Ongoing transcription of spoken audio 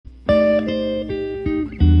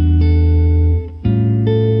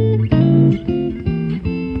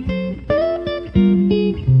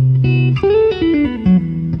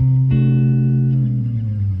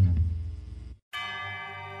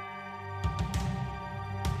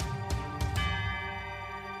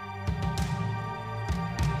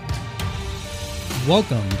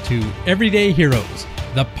Welcome to Everyday Heroes,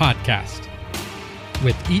 the podcast.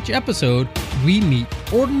 With each episode, we meet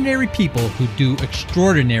ordinary people who do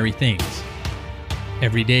extraordinary things.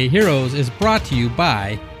 Everyday Heroes is brought to you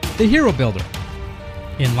by The Hero Builder,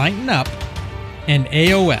 Enlighten Up, and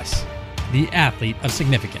AOS, the Athlete of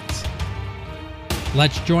Significance.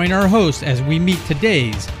 Let's join our host as we meet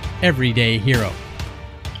today's Everyday Hero.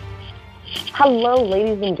 Hello,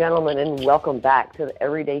 ladies and gentlemen, and welcome back to the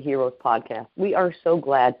Everyday Heroes podcast. We are so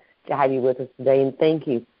glad to have you with us today, and thank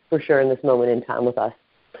you for sharing this moment in time with us.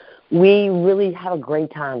 We really have a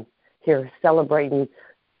great time here celebrating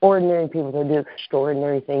ordinary people that do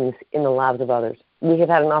extraordinary things in the lives of others. We have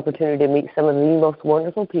had an opportunity to meet some of the most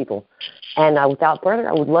wonderful people. And without further,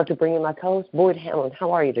 I would love to bring in my co-host, Boyd Hamlin.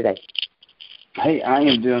 How are you today? Hey, I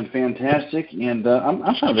am doing fantastic, and I'm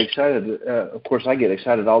kind of excited. Of course, I get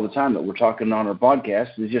excited all the time that we're talking on our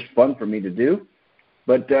podcast. It's just fun for me to do.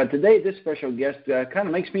 But today, this special guest kind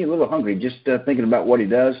of makes me a little hungry, just thinking about what he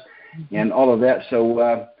does and all of that.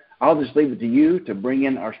 So I'll just leave it to you to bring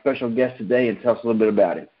in our special guest today and tell us a little bit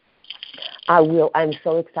about him. I will. I'm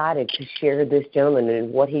so excited to share this gentleman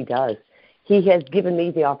and what he does. He has given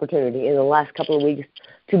me the opportunity in the last couple of weeks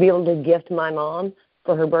to be able to gift my mom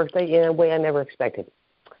for her birthday in a way I never expected.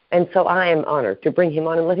 And so I am honored to bring him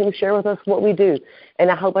on and let him share with us what we do. And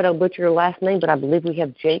I hope I don't butcher your last name, but I believe we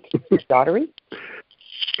have Jake Daugherty.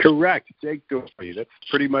 Correct, Jake Daugherty. That's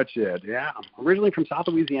pretty much it. Yeah, I'm originally from South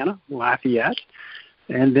Louisiana, Lafayette,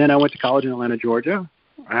 and then I went to college in Atlanta, Georgia.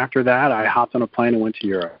 After that, I hopped on a plane and went to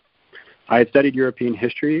Europe. I had studied European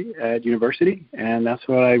history at university, and that's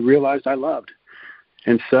what I realized I loved.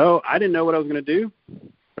 And so I didn't know what I was going to do,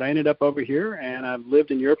 but I ended up over here, and I've lived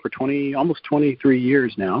in Europe for almost 23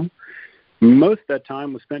 years now. Most of that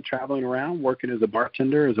time was spent traveling around, working as a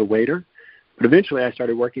bartender, as a waiter. But eventually I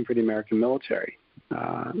started working for the American military,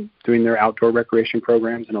 doing their outdoor recreation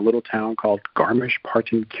programs in a little town called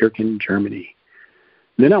Garmisch-Partenkirchen, Germany.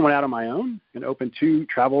 Then I went out on my own and opened 2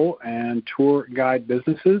 travel and tour guide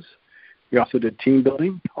businesses. We also did team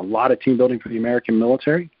building, a lot of team building for the American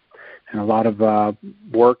military, and a lot of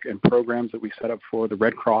work and programs that we set up for the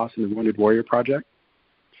Red Cross and the Wounded Warrior Project.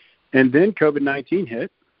 And then COVID-19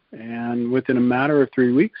 hit, and within a matter of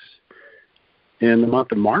 3 weeks, in the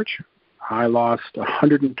month of March, I lost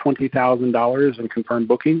 $120,000 in confirmed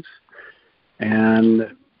bookings,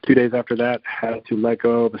 and 2 days after that, had to let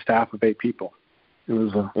go of a staff of 8 people. It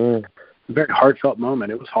was a very heartfelt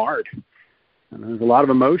moment. It was hard. And there was a lot of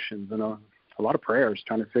emotions and a lot of prayers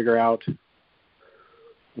trying to figure out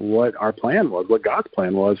what our plan was, what God's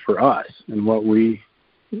plan was for us, and what we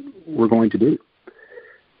were going to do.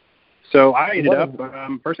 So I ended up,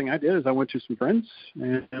 first thing I did is I went to some friends,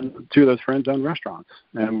 and 2 of those friends owned restaurants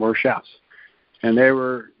and were chefs. And they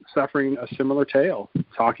were suffering a similar tale,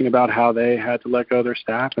 talking about how they had to let go of their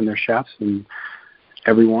staff and their chefs and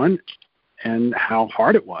everyone, and how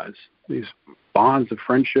hard it was. These bonds of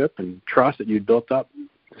friendship and trust that you'd built up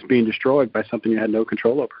just being destroyed by something you had no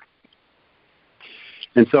control over.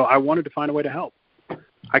 And so I wanted to find a way to help.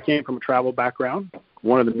 I came from a travel background.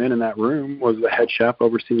 One of the men in that room was the head chef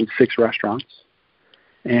overseeing 6 restaurants.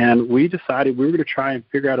 And we decided we were going to try and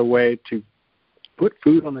figure out a way to put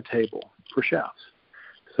food on the table for chefs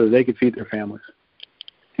so they could feed their families.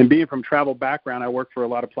 And being from travel background, I worked for a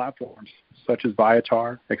lot of platforms such as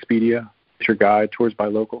Viator, Expedia, Fisher Guide, Tours by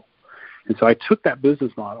Local. And so I took that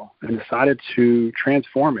business model and decided to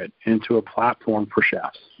transform it into a platform for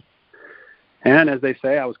chefs. And as they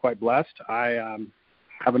say, I was quite blessed. I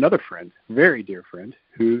have another friend, very dear friend,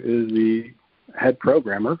 who is the head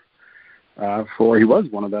programmer he was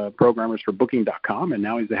one of the programmers for Booking.com, and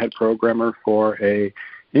now he's the head programmer for a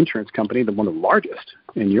insurance company, one of the largest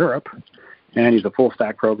in Europe. And he's a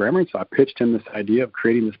full-stack programmer, and so I pitched him this idea of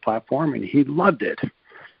creating this platform, and he loved it.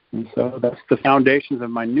 And so that's the foundations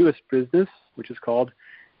of my newest business, which is called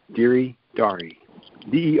Deri Dari,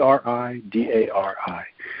 Deridari.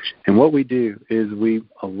 And what we do is we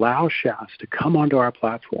allow chefs to come onto our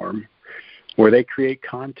platform where they create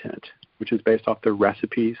content, which is based off their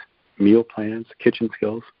recipes, meal plans, kitchen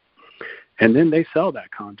skills, and then they sell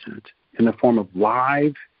that content in the form of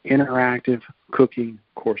live, interactive cooking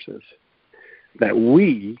courses that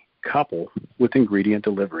we couple with ingredient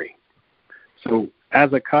delivery. So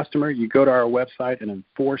as a customer, you go to our website, and in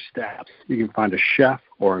 4 steps, you can find a chef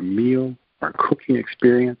or a meal or a cooking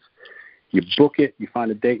experience. You book it, you find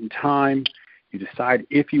a date and time, you decide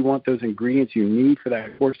if you want those ingredients you need for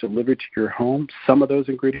that course delivered to your home, some of those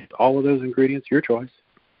ingredients, all of those ingredients, your choice.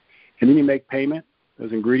 And then you make payment.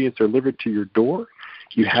 Those ingredients are delivered to your door.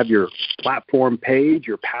 You have your platform page,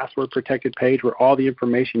 your password-protected page where all the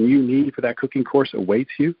information you need for that cooking course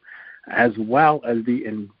awaits you. as well as the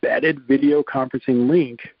embedded video conferencing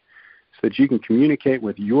link so that you can communicate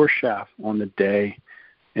with your chef on the day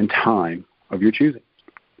and time of your choosing.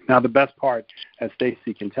 Now, the best part, as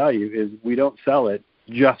Stacy can tell you, is we don't sell it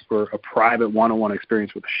just for a private one-on-one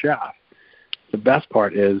experience with a chef. The best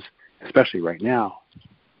part is, especially right now,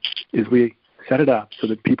 is we set it up so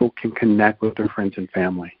that people can connect with their friends and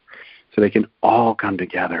family, so they can all come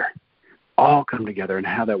together and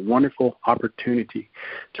have that wonderful opportunity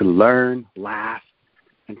to learn, laugh,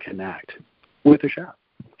 and connect with a chef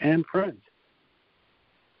and friends.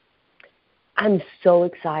 I'm so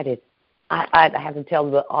excited. I have to tell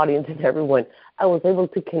the audience and everyone, I was able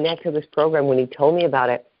to connect to this program when he told me about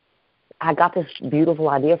it. I got this beautiful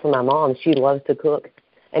idea from my mom. She loves to cook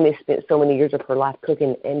and has spent so many years of her life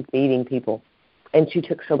cooking and feeding people. And she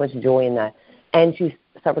took so much joy in that. And she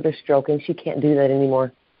suffered a stroke, and she can't do that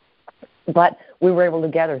anymore. But we were able to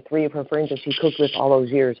gather 3 of her friends that she cooked with all those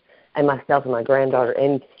years, and myself and my granddaughter.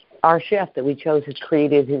 And our chef that we chose has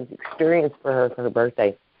created his experience for her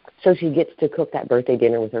birthday. So she gets to cook that birthday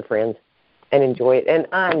dinner with her friends and enjoy it. And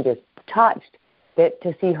I'm just touched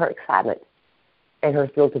to see her excitement and her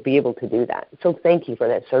thrill to be able to do that. So thank you for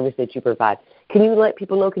that service that you provide. Can you let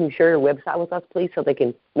people know, can you share your website with us, please, so they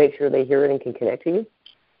can make sure they hear it and can connect to you?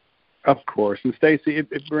 Of course. And Stacy,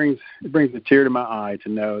 it brings a tear to my eye to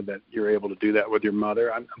know that you're able to do that with your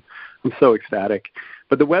mother. I'm so ecstatic.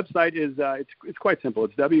 But the website is it's quite simple.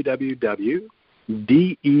 It's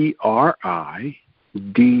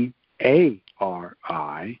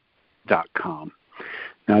www.deridari.com.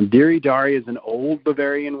 Now, Deri is an old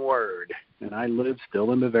Bavarian word, and I live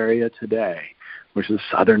still in Bavaria today, which is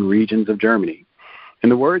the southern regions of Germany.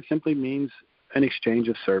 And the word simply means an exchange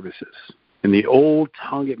of services. In the old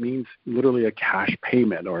tongue, it means literally a cash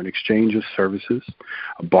payment or an exchange of services,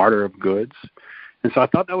 a barter of goods. And so I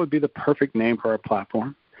thought that would be the perfect name for our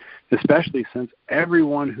platform, especially since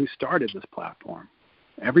everyone who started this platform,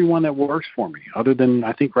 everyone that works for me, other than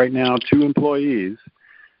I think right now 2 employees,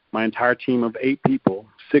 my entire team of 8 people,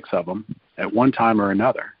 6 of them at one time or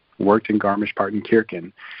another, worked in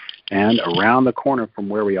Garmisch-Partenkirchen. And around the corner from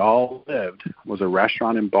where we all lived was a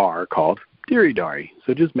restaurant and bar called Deri.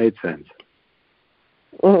 So it just made sense.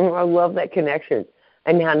 I love that connection,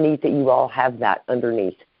 and how neat that you all have that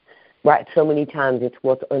underneath. Right, so many times it's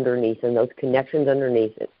what's underneath and those connections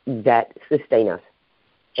underneath it that sustain us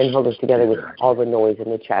and hold us together with all the noise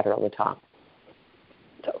and the chatter on the top.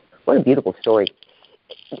 So what a beautiful story.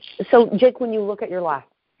 So, Jake, when you look at your life,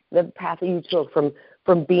 the path that you took from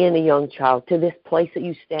being a young child to this place that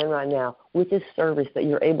you stand right now with this service that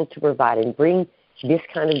you're able to provide and bring this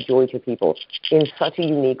kind of joy to people in such a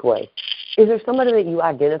unique way, is there somebody that you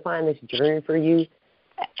identify in this journey for you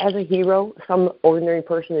as a hero, some ordinary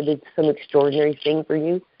person that did some extraordinary thing for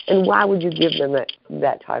you? And why would you give them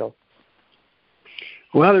that title?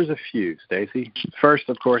 Well, there's a few, Stacy. First,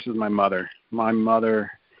 of course, is my mother. My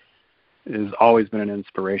mother has always been an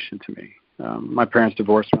inspiration to me. My parents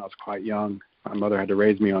divorced when I was quite young. My mother had to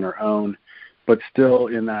raise me on her own, but still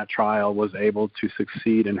in that trial was able to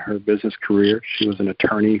succeed in her business career. She was an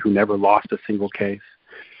attorney who never lost a single case,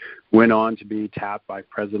 went on to be tapped by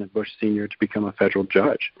President Bush Sr. to become a federal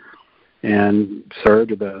judge, and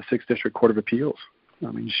served at the 6th District Court of Appeals.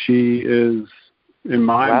 I mean, she is, in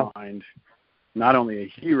my mind, not only a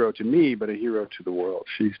hero to me, but a hero to the world.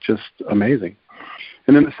 She's just amazing.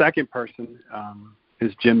 And then the second person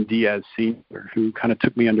is Jim Diaz Sr., who kind of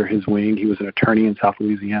took me under his wing. He was an attorney in South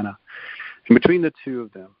Louisiana. And between the 2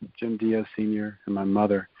 of them, Jim Diaz Sr. and my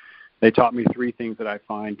mother, they taught me 3 things that I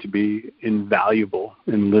find to be invaluable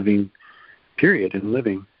in living, period, in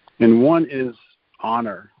living. And one is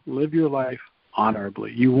honor. Live your life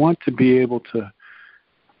honorably. You want to be able to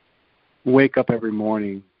wake up every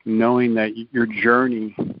morning knowing that your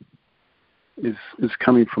journey is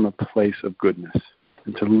coming from a place of goodness,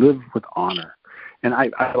 and to live with honor. And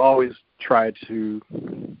I've always tried to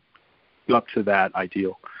live up to that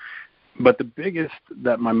ideal. But the biggest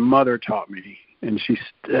that my mother taught me, and she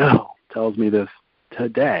still tells me this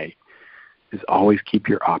today, is always keep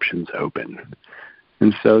your options open.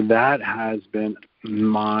 And so that has been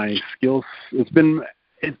my skills. It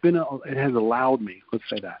has allowed me, let's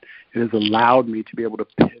say that, it has allowed me to be able to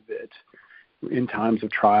pivot in times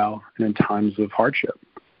of trial and in times of hardship.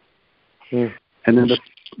 And then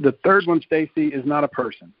the third one, Stacy, is not a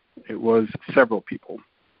person. It was several people.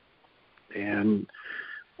 And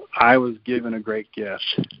I was given a great gift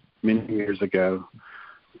many years ago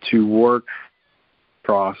to work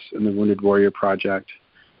across in the Wounded Warrior Project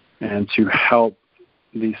and to help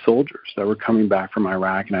these soldiers that were coming back from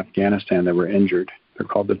Iraq and Afghanistan that were injured. They're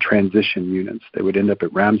called the transition units. They would end up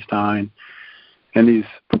at Ramstein And these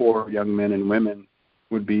poor young men and women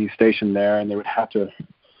would be stationed there, and they would have to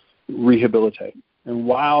rehabilitate. And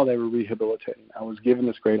while they were rehabilitating, I was given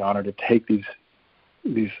this great honor to take these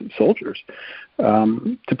soldiers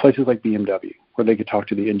to places like BMW, where they could talk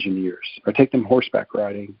to the engineers, or take them horseback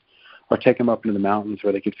riding, or take them up into the mountains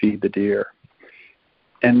where they could feed the deer.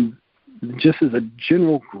 And just as a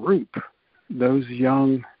general group, those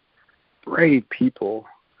young, brave people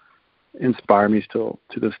inspire me still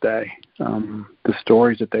to this day. The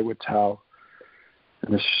stories that they would tell,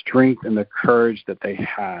 and the strength and the courage that they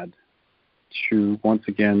had to, once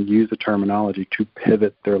again, use the terminology, to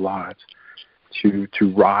pivot their lives, to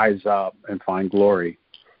rise up and find glory.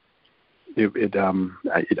 It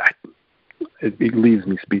leaves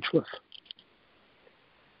me speechless.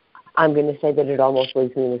 I'm going to say that it almost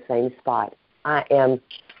leaves me in the same spot. I am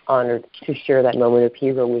honored to share that moment of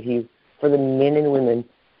hero with you for the men and women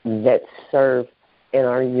that serve in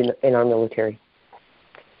our military.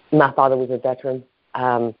 My father was a veteran.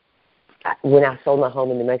 When I sold my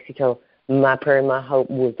home in New Mexico, my prayer and my hope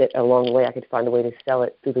was that along the way I could find a way to sell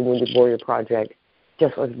it through the Wounded Warrior Project,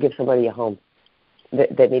 just to give somebody a home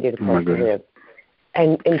that needed a place to live.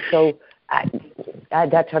 And so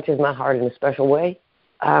that touches my heart in a special way.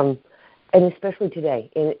 And especially today,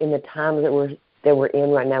 in the times that we're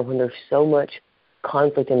in right now, when there's so much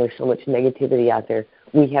conflict and there's so much negativity out there,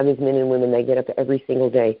 we have these men and women that get up every single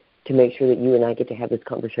day to make sure that you and I get to have this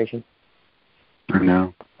conversation. I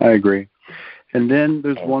know. I agree. And then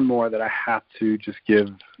there's one more that I have to just give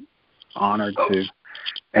honor to,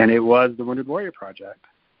 and it was the Wounded Warrior Project.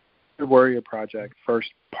 The Warrior Project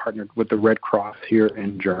first partnered with the Red Cross here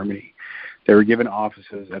in Germany. They were given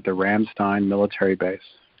offices at the Ramstein military base,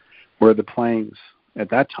 where the planes, at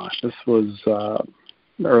that time, this was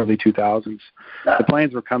the early 2000s, the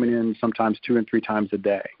planes were coming in sometimes 2 and 3 times a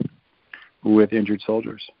day with injured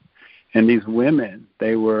soldiers. And these women,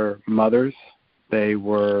 they were mothers, they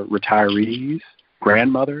were retirees,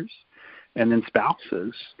 grandmothers, and then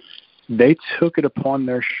spouses. They took it upon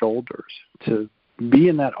their shoulders to be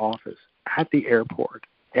in that office at the airport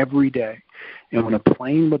every day. And when a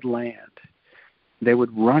plane would land, they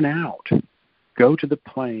would run out, go to the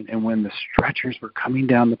plane, and when the stretchers were coming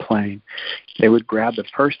down the plane, they would grab the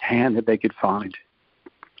first hand that they could find,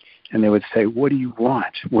 and they would say, "What do you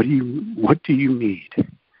want? What do you need?"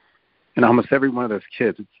 And almost every one of those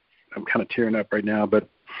kids, I'm kind of tearing up right now, but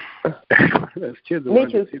every one of those kids,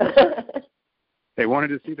 they wanted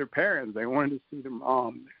to see their parents, they wanted to see their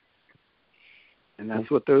mom, and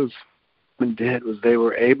that's what those women did. Was they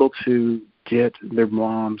were able to get their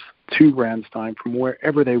moms to Ramstein from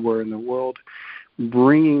wherever they were in the world,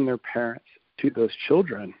 bringing their parents to those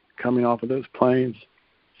children coming off of those planes.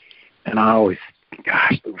 And I always,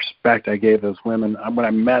 the respect I gave those women. When I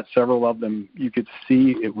met several of them, you could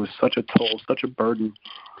see it was such a toll, such a burden,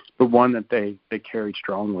 but one that they carried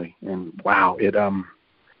strongly. And wow,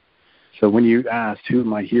 so when you asked who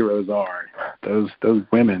my heroes are, those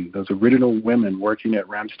women, those original women working at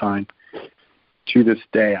Ramstein, to this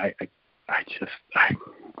day, I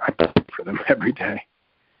pray for them every day.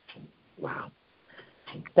 Wow.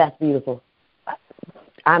 That's beautiful.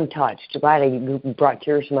 I'm touched. Glad you brought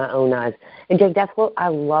tears to my own eyes. And Jake, that's what I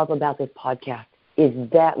love about this podcast, is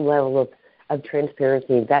that level of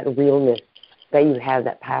transparency, that realness that you have,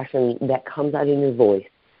 that passion that comes out in your voice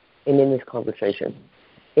and in this conversation.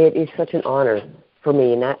 It is such an honor for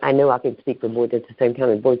me, and I know I can speak for Boyd at the same time,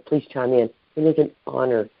 and Boyd, please chime in. It is an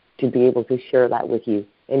honor to be able to share that with you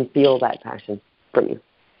and feel that passion from you.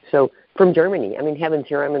 So from Germany, I mean, heavens,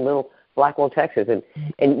 here I'm in little Blackwell, Texas,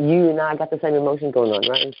 and you and I got the same emotion going on,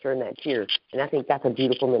 right? I'm stirring that tear, and I think that's a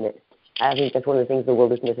beautiful minute. I think that's one of the things the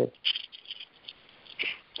world is missing.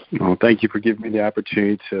 Well, thank you for giving me the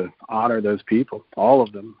opportunity to honor those people, all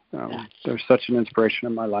of them. They're such an inspiration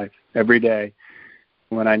in my life. Every day,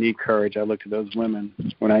 when I need courage, I look to those women.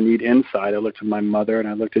 When I need insight, I look to my mother and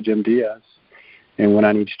I look to Jim Diaz. And when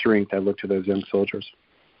I need strength, I look to those young soldiers.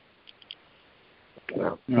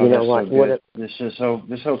 Well, you know what? So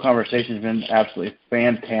this whole conversation has been absolutely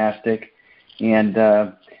fantastic, and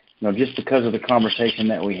just because of the conversation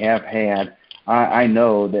that we have had, I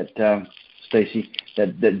know that Stacy,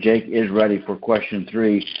 that Jake is ready for question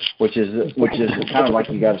 3, which is kind of like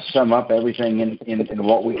you got to sum up everything in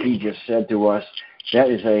what he just said to us. That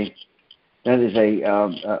is a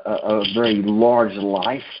very large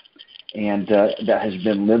life. And that has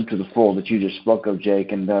been lived to the full that you just spoke of,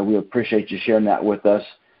 Jake, and we appreciate you sharing that with us.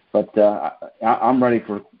 But I'm ready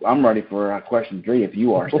for question 3 if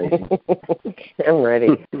you are, Stacey. I'm ready.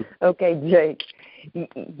 Okay, Jake.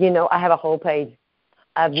 I have a whole page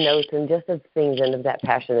of notes and just of things and of that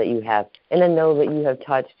passion that you have, and I know that you have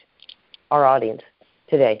touched our audience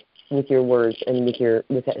today with your words and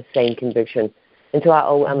with that same conviction. And so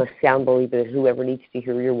I'm a sound believer that whoever needs to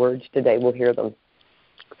hear your words today will hear them.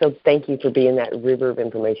 So thank you for being that river of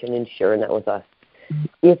information and sharing that with us.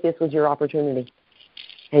 If this was your opportunity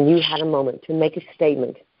and you had a moment to make a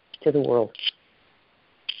statement to the world,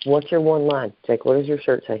 what's your one line? Jake, what does your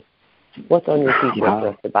shirt say? What's on your T-shirt for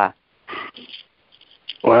us to buy?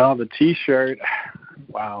 Well, the T-shirt,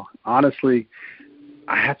 wow. Honestly,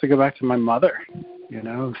 I have to go back to my mother. You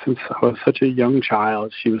know, since I was such a young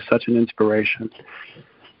child, she was such an inspiration,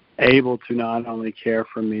 able to not only care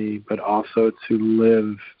for me, but also to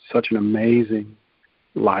live such an amazing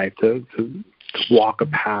life, to walk a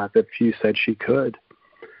path that few said she could.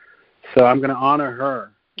 So I'm going to honor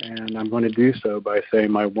her, and I'm going to do so by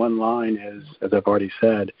saying my one line is, as I've already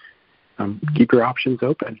said, keep your options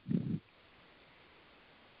open.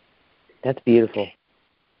 That's beautiful.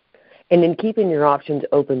 And in keeping your options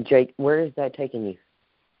open, Jake, where is that taking you?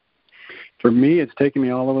 For me, it's taken me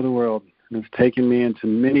all over the world. It's taken me into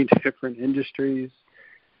many different industries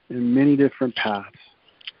and many different paths.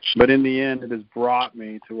 But in the end, it has brought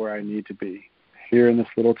me to where I need to be, here in this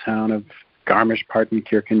little town of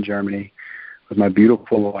Garmisch-Partenkirchen, Germany, with my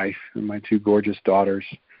beautiful wife and my two gorgeous daughters.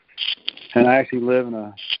 And I actually live in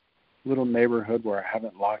a little neighborhood where I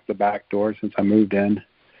haven't locked the back door since I moved in.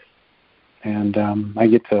 And I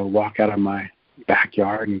get to walk out of my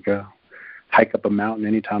backyard and go hike up a mountain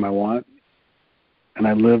anytime I want. And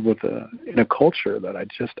I live in a culture that I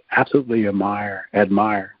just absolutely admire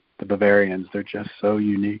the Bavarians. They're just so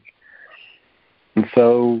unique. And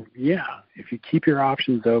so, yeah, if you keep your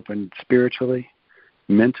options open spiritually,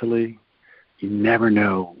 mentally, you never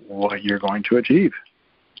know what you're going to achieve.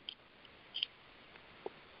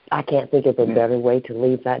 I can't think of a better way to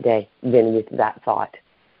leave that day than with that thought.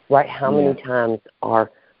 Right? How many times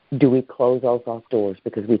do we close those off doors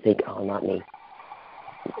because we think, oh, not me.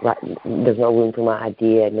 Right? There's no room for my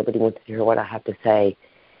idea. Nobody wants to hear what I have to say.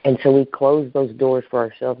 And so we close those doors for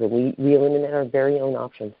ourselves, and we eliminate our very own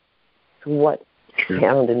options. So what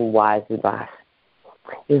sound and wise advice.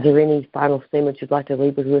 Is there any final statement you'd like to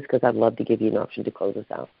leave us with? Because I'd love to give you an option to close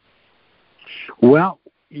us out. Well,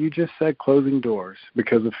 you just said closing doors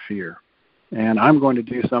because of fear. And I'm going to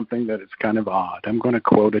do something that is kind of odd. I'm going to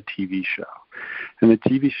quote a TV show. And the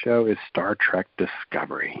TV show is Star Trek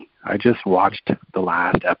Discovery. I just watched the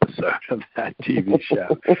last episode of that TV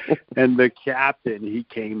show. And the captain, he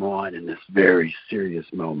came on in this very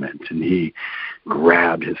serious moment. And he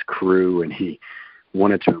grabbed his crew and he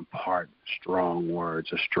wanted to impart strong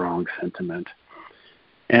words, a strong sentiment.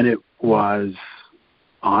 And it was,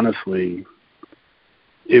 honestly,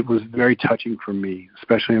 it was very touching for me,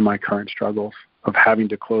 especially in my current struggles of having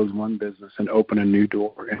to close one business and open a new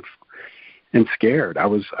door and scared.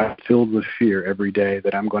 I'm filled with fear every day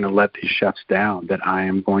that I'm going to let these chefs down, that I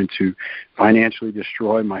am going to financially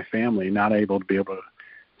destroy my family, not able to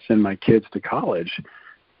send my kids to college,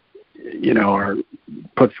 or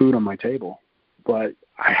put food on my table. But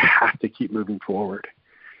I have to keep moving forward.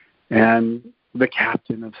 And the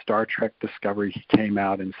captain of Star Trek Discovery, he came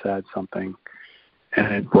out and said something,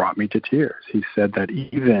 and it brought me to tears. He said that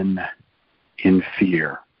even in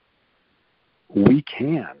fear, we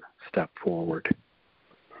can step forward.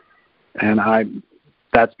 And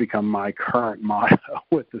that's become my current motto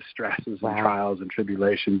with the stresses and trials and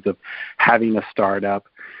tribulations of having a startup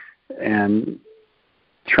and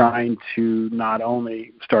trying to not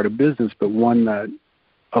only start a business, but one that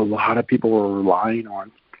a lot of people were relying on.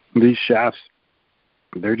 These chefs,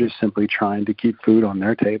 they're just simply trying to keep food on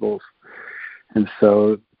their tables. And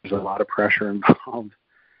so there's a lot of pressure involved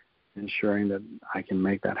ensuring that I can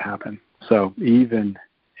make that happen. So even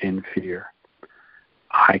in fear,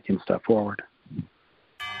 I can step forward.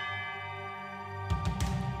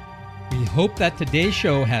 We hope that today's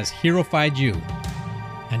show has heroified you.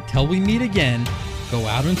 Until we meet again, go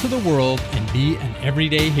out into the world and be an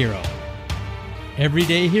everyday hero.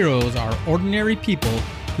 Everyday heroes are ordinary people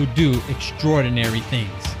who do extraordinary things.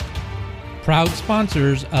 Proud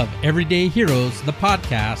sponsors of Everyday Heroes, the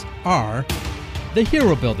podcast, are The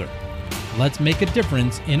Hero Builder. Let's make a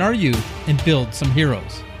difference in our youth and build some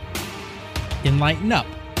heroes. Enlighten Up.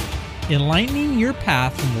 Enlightening your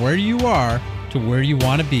path from where you are to where you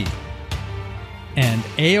want to be. And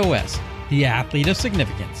AOS, the Athlete of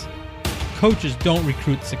Significance. Coaches don't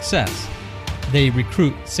recruit success. They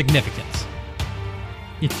recruit significance.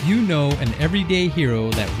 If you know an everyday hero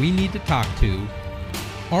that we need to talk to,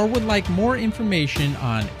 or would like more information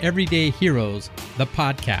on Everyday Heroes, the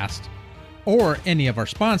podcast, or any of our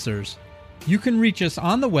sponsors, you can reach us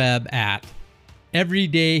on the web at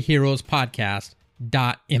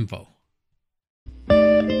everydayheroespodcast.info.